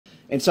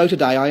And so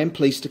today I am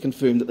pleased to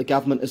confirm that the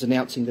Government is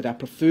announcing that our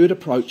preferred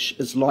approach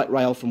is light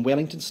rail from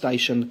Wellington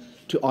Station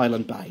to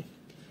Island Bay,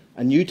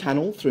 a new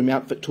tunnel through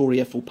Mount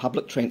Victoria for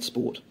public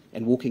transport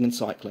and walking and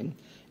cycling,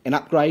 and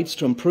upgrades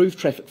to improve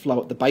traffic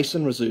flow at the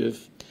Basin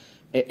Reserve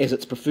as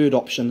its preferred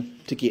option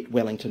to get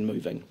Wellington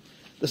moving.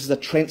 This is a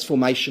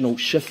transformational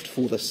shift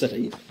for the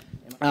city.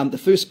 The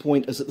first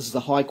point is that this is a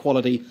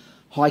high-quality,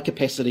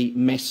 high-capacity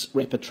mass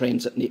rapid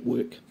transit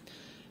network.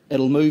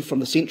 It'll move from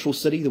the central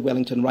city, the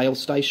Wellington rail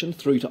station,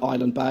 through to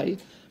Island Bay,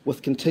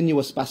 with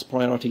continuous bus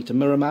priority to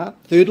Miramar.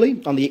 Thirdly,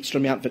 on the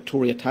extra Mount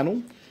Victoria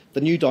tunnel,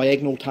 the new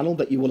diagonal tunnel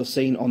that you will have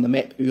seen on the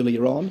map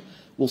earlier on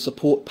will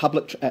support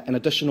an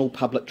additional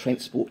public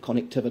transport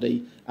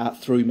connectivity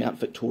through Mount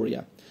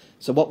Victoria.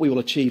 So what we will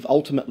achieve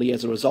ultimately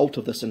as a result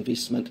of this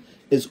investment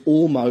is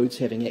all modes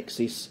having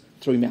access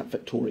through Mount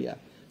Victoria.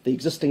 The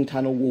existing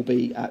tunnel will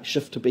be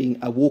shift to being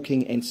a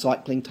walking and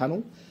cycling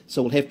tunnel,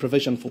 so we'll have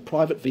provision for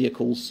private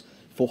vehicles,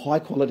 for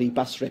high-quality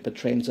bus rapid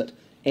transit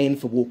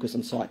and for walkers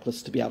and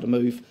cyclists to be able to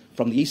move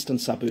from the eastern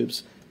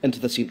suburbs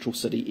into the central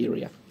city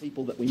area.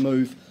 People that we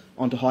move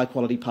onto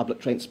high-quality public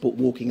transport,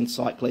 walking and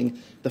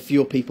cycling, the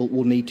fewer people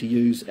will need to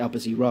use our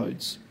busy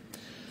roads.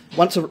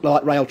 Once a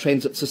light rail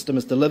transit system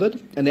is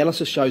delivered,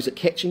 analysis shows that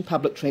catching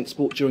public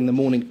transport during the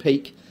morning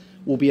peak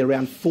will be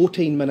around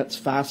 14 minutes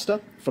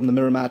faster from the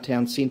Miramar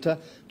town centre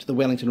to the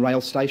Wellington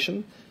rail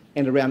station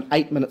and around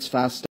 8 minutes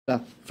faster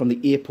from the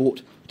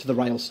airport to the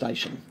rail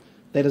station.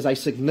 That is a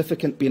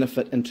significant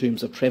benefit in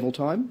terms of travel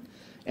time,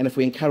 and if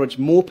we encourage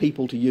more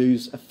people to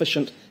use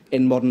efficient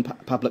and modern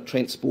public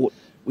transport,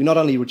 we not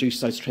only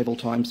reduce those travel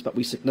times, but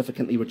we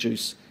significantly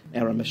reduce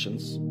our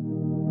emissions.